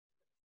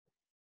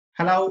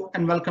Hello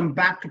and welcome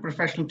back to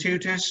Professional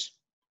Tutors,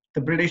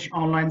 the British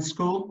online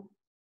school.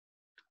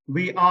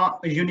 We are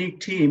a unique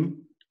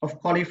team of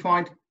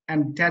qualified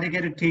and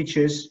dedicated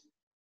teachers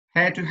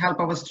here to help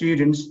our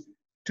students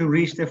to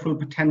reach their full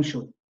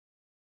potential.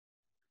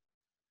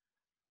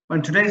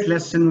 On today's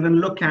lesson, we're going to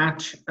look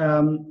at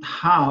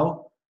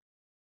how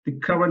the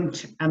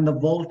current and the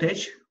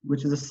voltage,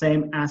 which is the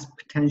same as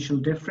potential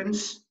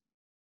difference,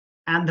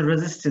 and the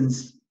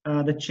resistance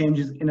that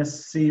changes in a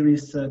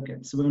series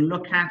circuit. So we're going to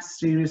look at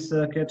series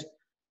circuit,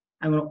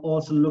 and we'll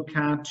also look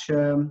at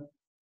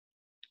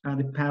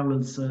the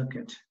parallel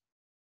circuit.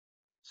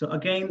 So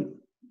again,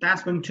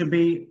 that's going to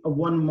be a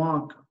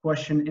 1-mark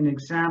question in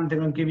exam. They're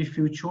going to give you a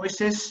few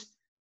choices,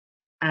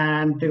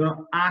 and they're going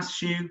to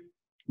ask you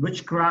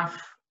which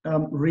graph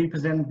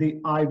represent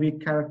the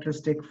IV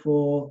characteristic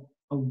for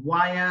a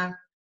wire,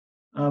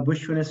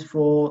 which one is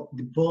for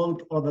the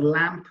bulb or the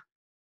lamp,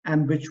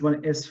 and which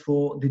one is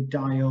for the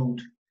diode.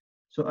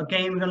 So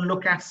again, we're going to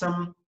look at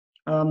some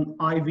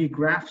IV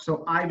graph.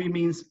 So IV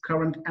means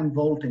current and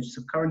voltage.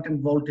 So current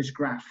and voltage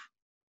graph.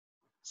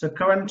 So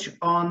current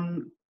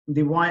on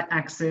the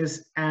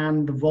y-axis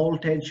and the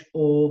voltage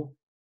or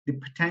the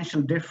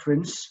potential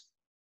difference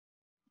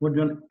would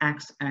be on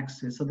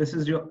x-axis. So this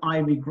is your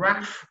IV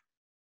graph,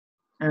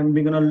 and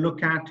we're going to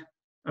look at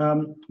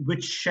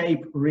which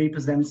shape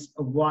represents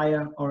a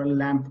wire or a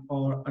lamp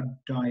or a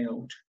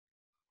diode.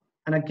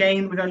 And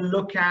again, we're going to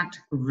look at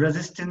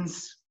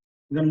resistance.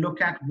 We're going to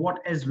look at what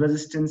is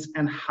resistance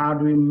and how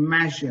do we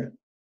measure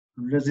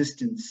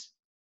resistance.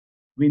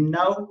 We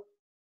know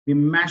we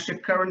measure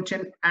current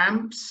in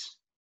amps.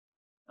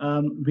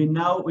 We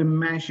know we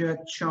measure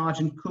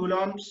charge in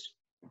coulombs.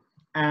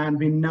 And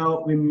we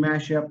know we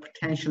measure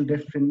potential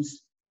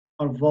difference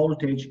or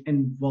voltage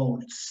in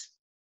volts.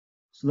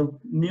 So the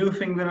new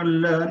thing we're going to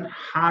learn,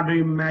 how do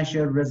we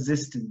measure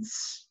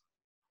resistance?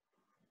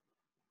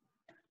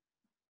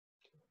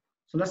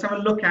 So let's have a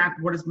look at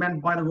what is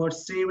meant by the word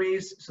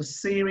series. So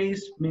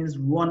series means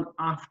one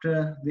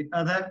after the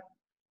other,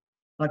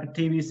 like a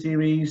TV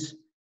series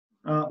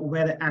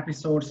where the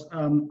episodes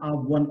are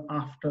one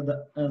after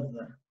the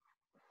other.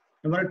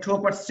 I'm going to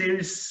talk about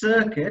series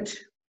circuit.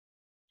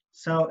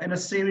 So in a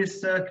series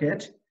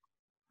circuit,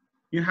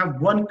 you have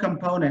one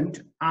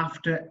component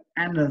after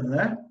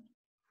another.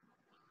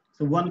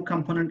 So one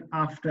component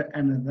after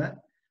another.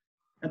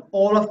 And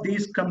all of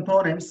these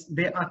components,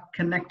 they are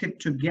connected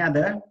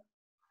together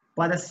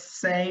by the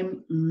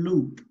same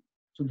loop.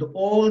 So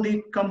all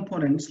the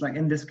components, like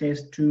in this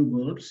case 2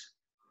 bulbs,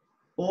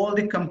 all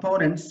the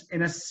components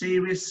in a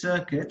series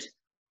circuit,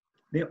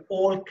 they're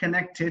all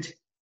connected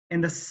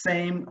in the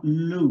same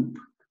loop.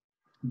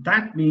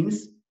 That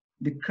means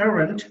the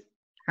current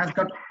has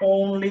got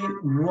only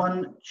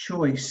one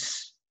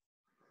choice.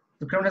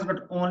 The current has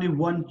got only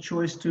one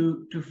choice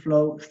to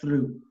flow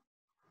through.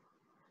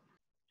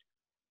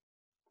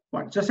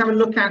 Right, just have a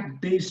look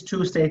at these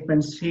 2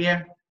 statements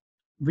here.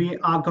 We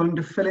are going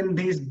to fill in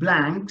these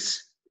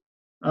blanks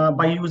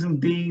by using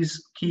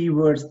these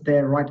keywords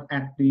there right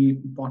at the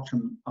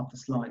bottom of the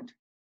slide.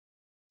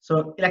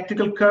 So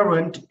electrical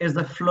current is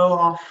the flow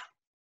of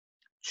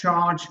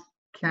charge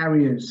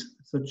carriers.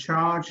 So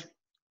charge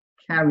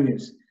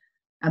carriers.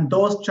 And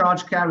those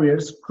charge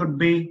carriers could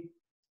be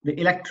the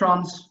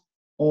electrons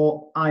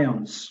or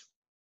ions.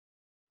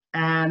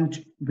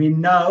 And we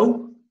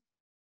know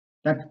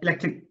that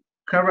electric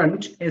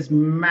current is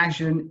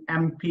measured in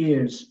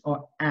amperes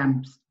or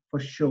amps for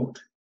short.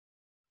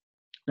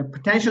 The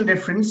potential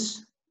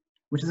difference,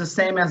 which is the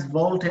same as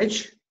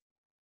voltage,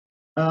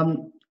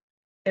 in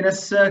a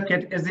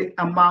circuit is the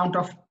amount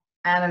of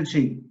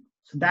energy.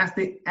 So that's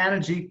the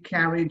energy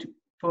carried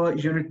per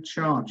unit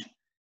charge.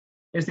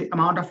 Is the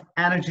amount of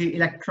energy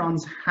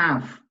electrons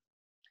have.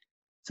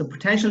 So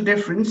potential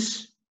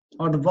difference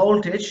or the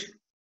voltage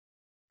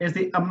is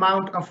the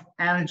amount of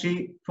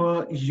energy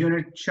per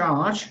unit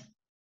charge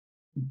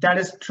that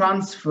is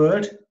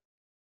transferred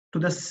to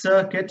the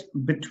circuit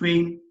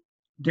between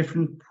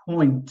different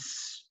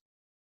points.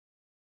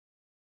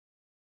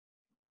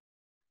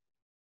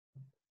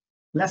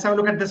 Let's have a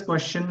look at this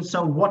question.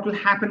 So what will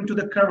happen to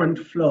the current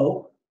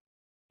flow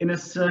in a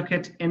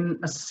circuit in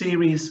a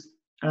series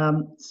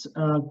when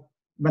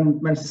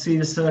it's a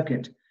series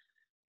circuit?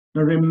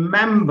 Now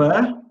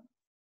remember,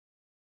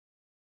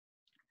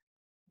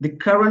 the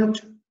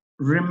current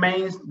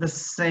remains the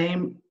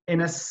same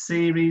in a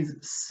series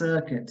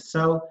circuit.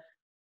 So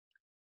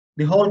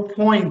the whole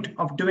point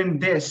of doing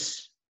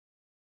this,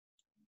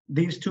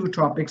 these 2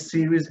 topics,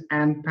 series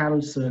and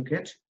parallel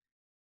circuit,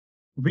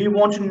 we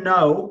want to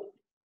know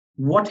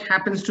what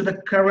happens to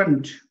the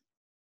current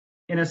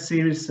in a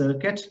series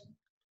circuit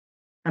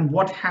and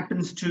what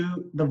happens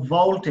to the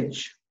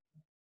voltage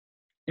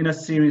in a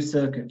series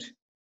circuit.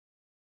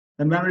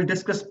 Then when we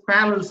discuss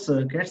parallel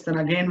circuits, then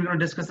again we're going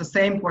to discuss the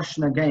same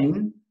question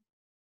again.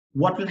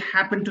 What will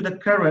happen to the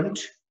current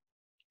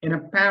in a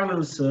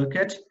parallel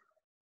circuit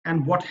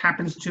and what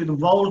happens to the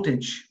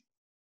voltage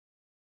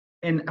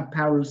in a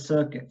parallel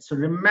circuit? So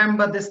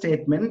remember this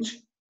statement.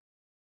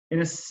 In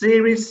a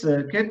series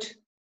circuit,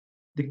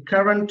 the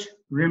current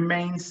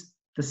remains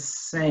the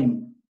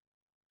same,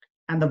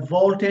 and the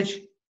voltage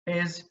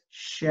is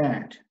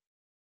shared.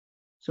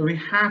 So we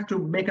have to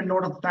make a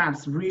note of that.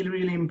 It's really,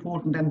 really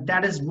important, and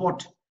that is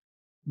what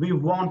we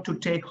want to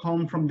take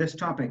home from this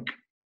topic.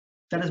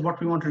 That is what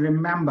we want to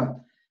remember,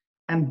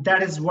 and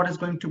that is what is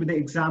going to be the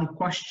exam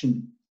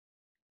question.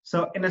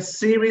 So in a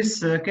series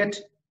circuit,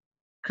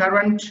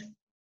 current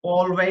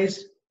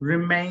always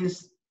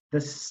remains the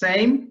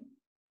same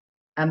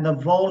and the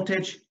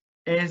voltage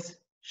is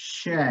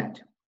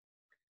shared.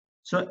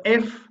 So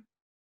if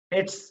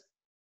it's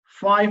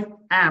 5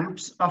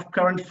 amps of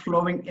current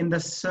flowing in the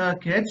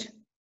circuit,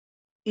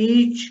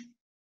 each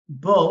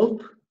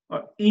bulb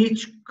or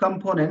each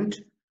component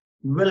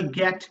will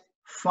get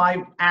 5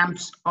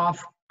 amps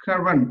of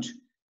current.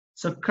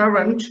 So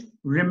current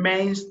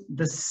remains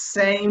the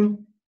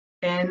same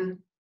in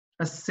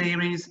a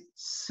series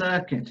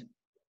circuit.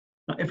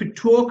 Now, if we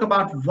talk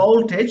about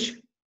voltage,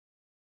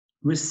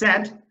 we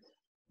said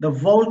the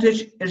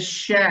voltage is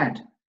shared.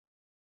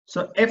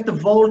 So if the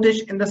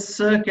voltage in the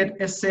circuit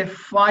is, say,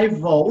 5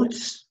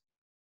 volts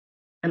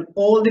and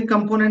all the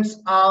components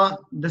are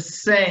the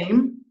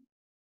same,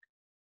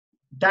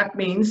 that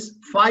means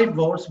 5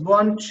 volts,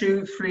 1,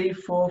 2, 3,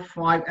 4,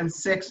 5, and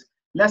 6.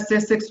 Let's say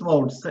 6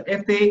 volts. So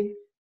if the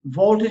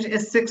voltage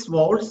is 6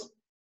 volts,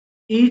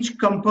 each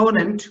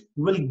component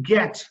will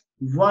get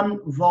 1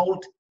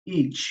 volt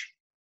each.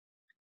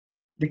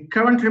 The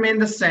current remains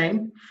the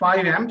same,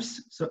 5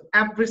 amps. So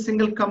every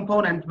single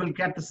component will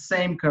get the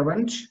same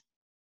current,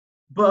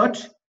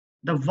 but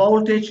the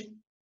voltage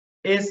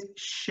is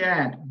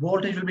shared.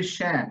 Voltage will be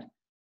shared.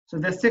 So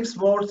there's 6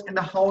 volts in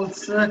the whole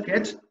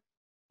circuit.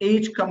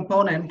 Each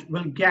component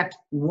will get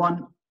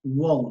 1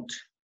 volt.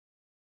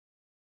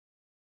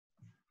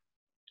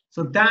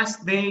 So that's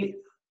the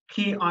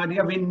key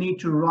idea we need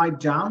to write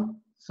down.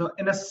 So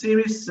in a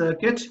series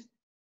circuit,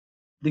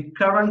 the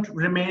current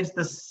remains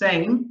the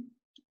same,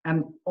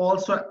 and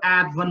also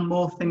add one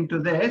more thing to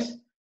this,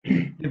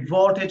 the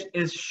voltage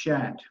is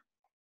shared.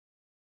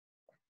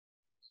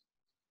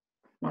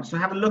 So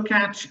have a look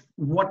at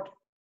what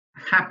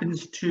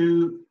happens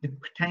to the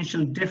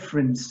potential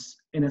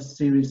difference in a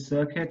series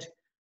circuit.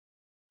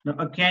 Now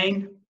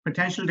again,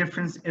 potential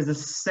difference is the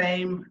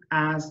same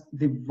as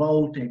the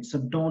voltage, so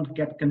don't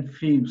get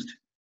confused.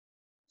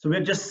 So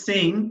we're just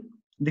saying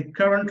the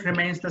current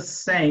remains the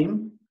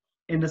same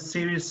in the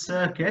series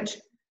circuit.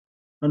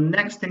 The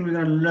next thing we're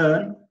going to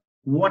learn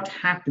what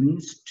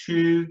happens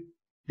to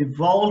the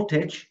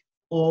voltage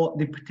or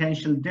the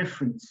potential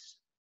difference.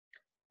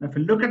 Now, if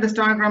you look at this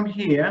diagram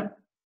here,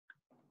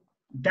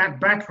 that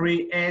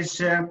battery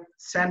is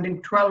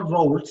sending 12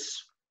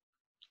 volts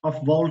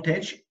of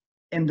voltage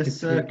in the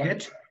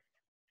circuit.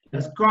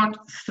 It's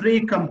got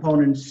 3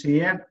 components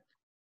here,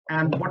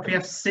 and what we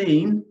have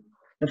seen,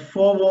 that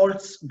 4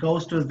 volts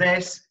goes to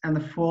this, and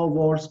the 4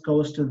 volts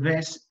goes to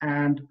this,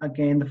 and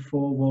again the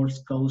 4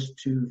 volts goes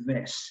to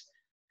this.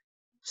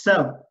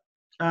 So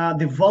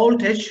the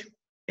voltage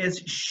is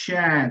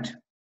shared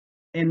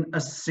in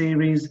a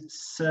series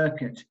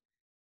circuit.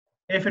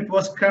 If it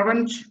was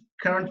current,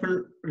 current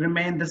will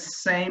remain the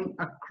same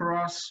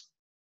across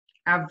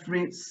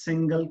every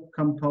single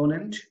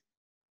component,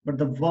 but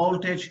the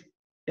voltage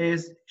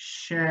is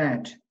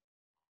shared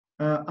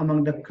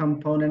among the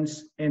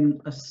components in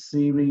a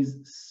series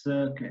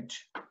circuit.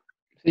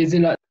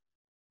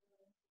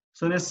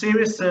 So in a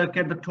series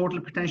circuit, the total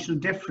potential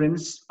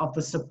difference of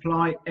the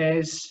supply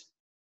is,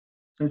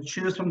 so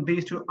choose from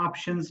these 2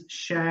 options,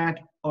 shared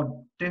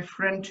or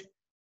different.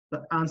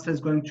 The answer is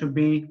going to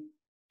be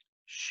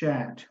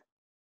shared.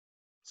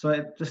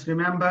 So just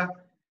remember,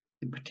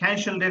 the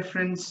potential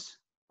difference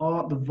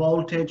or the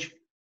voltage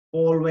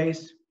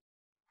always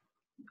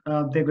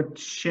they get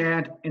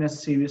shared in a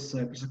series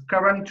circuit. So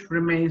current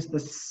remains the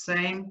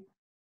same,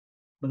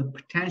 but the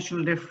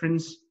potential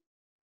difference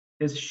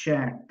is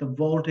shared. The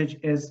voltage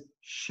is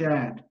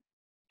shared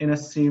in a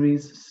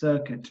series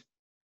circuit.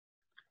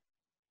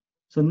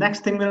 So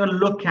next thing we're going to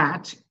look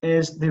at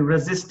is the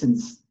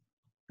resistance.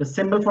 The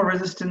symbol for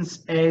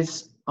resistance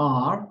is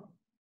R,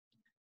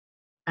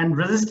 and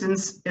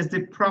resistance is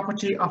the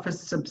property of a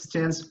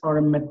substance or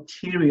a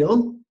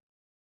material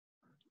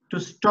to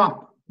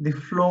stop the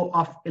flow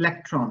of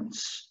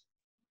electrons.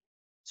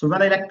 So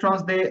when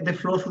electrons they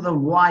flow through the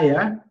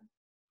wire,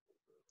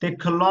 they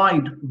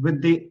collide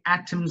with the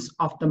atoms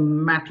of the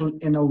metal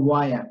in a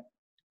wire.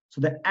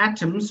 So the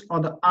atoms or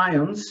the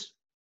ions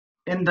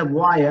in the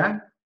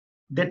wire,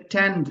 they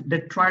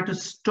try to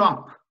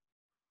stop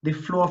the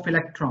flow of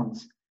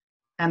electrons,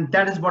 and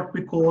that is what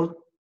we call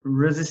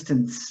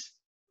resistance.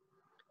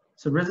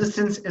 So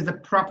resistance is the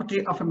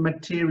property of a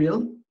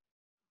material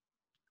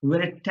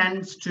where it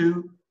tends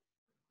to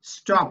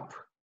stop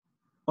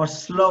or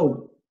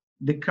slow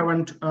the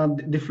current,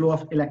 the flow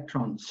of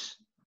electrons.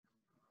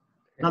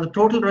 Now the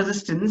total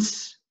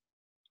resistance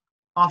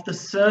of the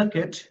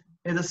circuit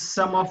is the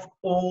sum of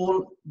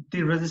all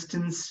the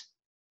resistance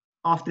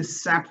of the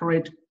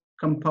separate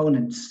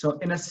components. So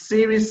in a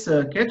series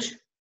circuit,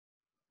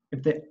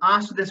 if they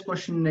ask this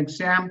question in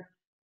exam,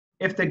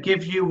 if they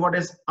give you what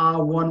is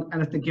R1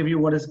 and if they give you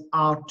what is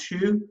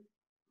R2,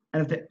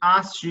 And if they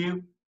ask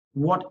you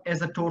what is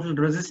the total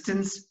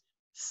resistance,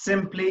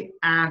 simply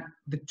add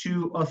the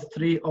 2 or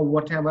 3 or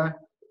whatever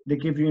they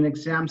give you an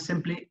exam,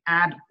 simply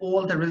add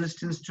all the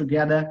resistance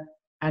together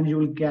and you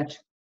will get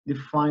the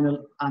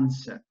final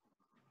answer.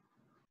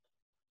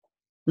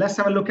 Let's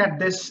have a look at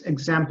this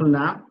example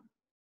now.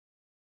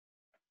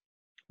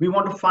 We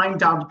want to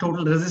find out the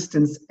total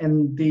resistance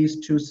in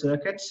these two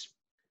circuits.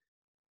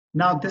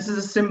 Now this is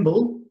a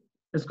symbol,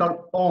 it's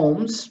called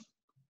ohms,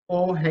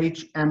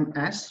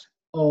 OHMS,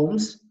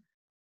 ohms.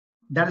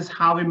 That is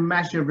how we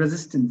measure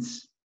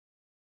resistance.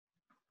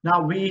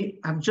 Now we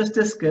have just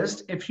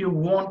discussed, if you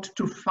want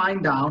to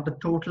find out the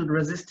total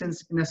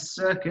resistance in a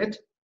circuit,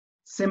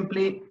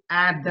 simply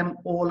add them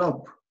all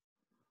up.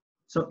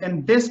 So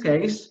in this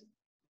case,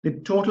 the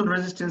total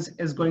resistance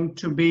is going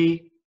to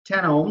be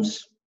 10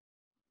 ohms.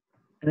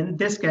 And in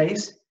this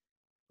case,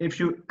 if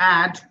you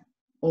add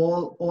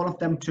all of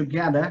them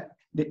together,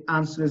 the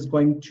answer is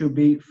going to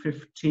be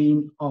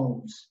 15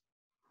 ohms.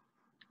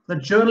 The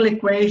general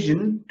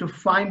equation to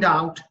find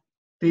out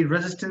the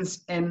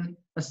resistance in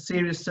a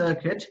series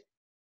circuit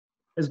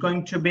is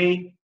going to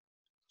be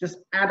just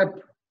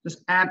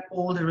add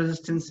all the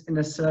resistance in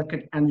a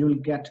circuit and you'll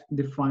get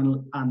the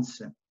final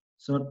answer.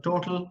 So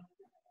total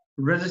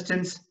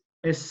resistance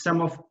is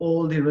sum of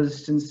all the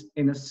resistance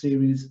in a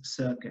series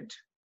circuit.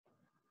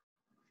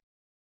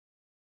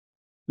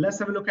 Let's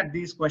have a look at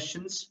these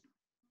questions.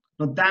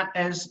 Now that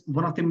is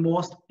one of the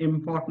most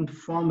important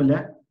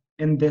formula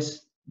in the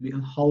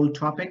whole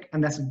topic,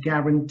 and that's a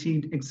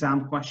guaranteed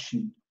exam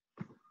question.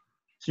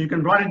 So you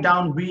can write it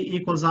down, V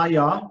equals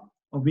IR,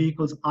 or V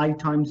equals I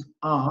times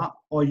R,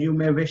 or you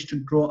may wish to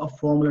draw a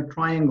formula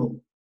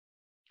triangle.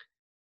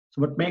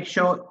 So but make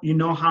sure you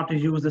know how to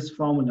use this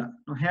formula.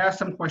 Now here are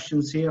some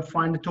questions here.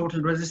 Find the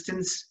total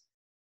resistance.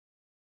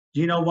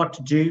 Do you know what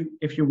to do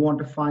if you want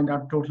to find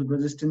out total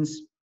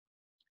resistance?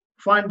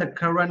 Find the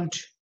current,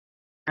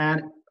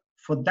 and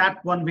for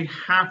that one we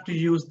have to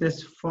use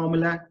this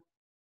formula.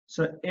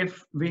 So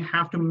if we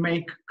have to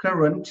make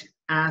current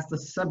as the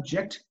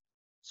subject,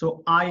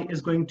 so I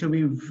is going to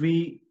be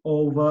V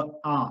over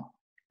R,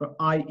 or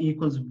I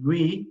equals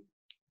V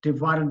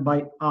divided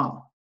by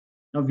R.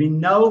 Now we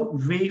know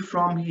V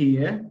from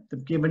here,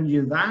 they've given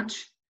you that,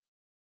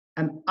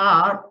 and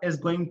R is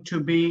going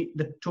to be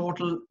the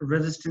total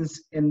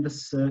resistance in the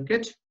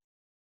circuit.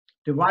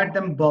 Divide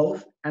them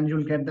both and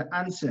you'll get the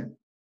answer.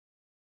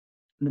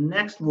 The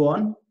next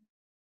one,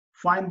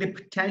 find the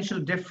potential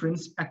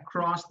difference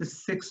across the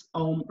 6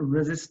 ohm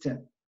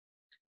resistor.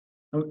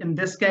 Now in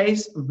this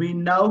case, we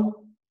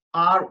know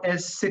R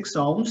is 6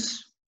 ohms.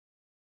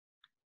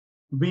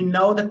 We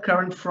know the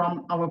current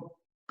from our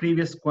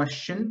previous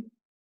question.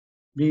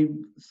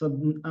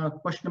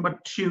 Question number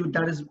 2,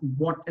 that is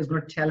what is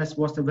going to tell us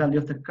what's the value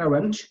of the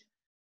current.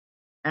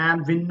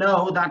 And we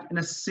know that in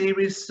a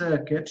series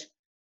circuit,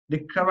 the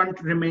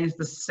current remains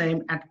the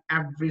same at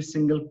every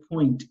single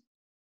point.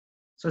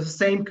 So it's the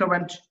same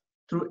current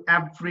through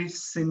every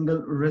single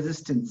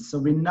resistance. So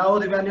we know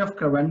the value of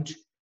current,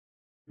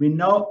 we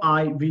know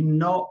I, we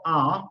know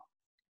R,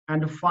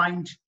 and to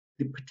find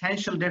the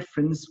potential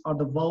difference or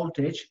the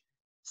voltage,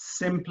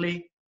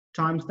 simply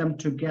times them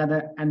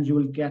together and you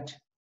will get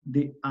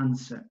the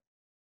answer.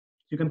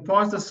 You can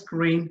pause the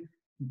screen,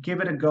 give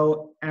it a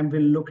go, and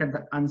we'll look at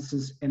the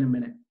answers in a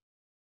minute.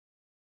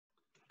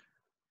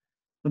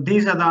 So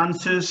these are the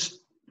answers.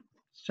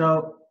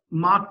 So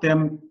mark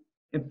them.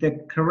 If they're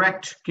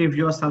correct, give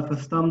yourself a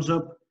thumbs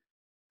up.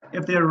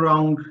 If they're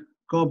wrong,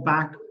 go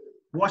back,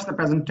 watch the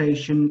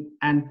presentation,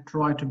 and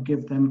try to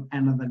give them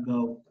another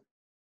go.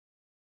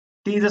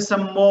 These are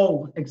some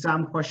more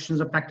exam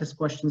questions or practice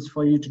questions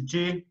for you to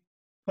do.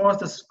 Pause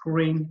the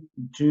screen,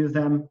 do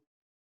them,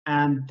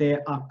 and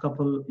there are a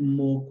couple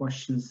more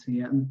questions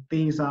here, and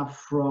these are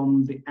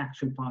from the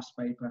actual past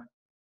paper.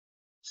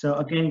 So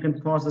again, you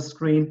can pause the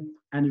screen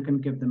and you can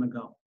give them a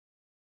go.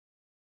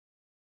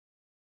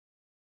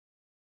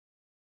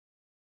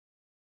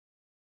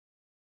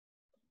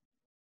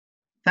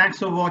 Thanks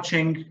for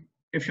watching.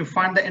 If you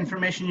find the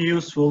information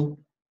useful,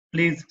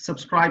 please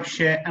subscribe,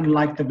 share, and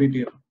like the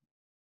video.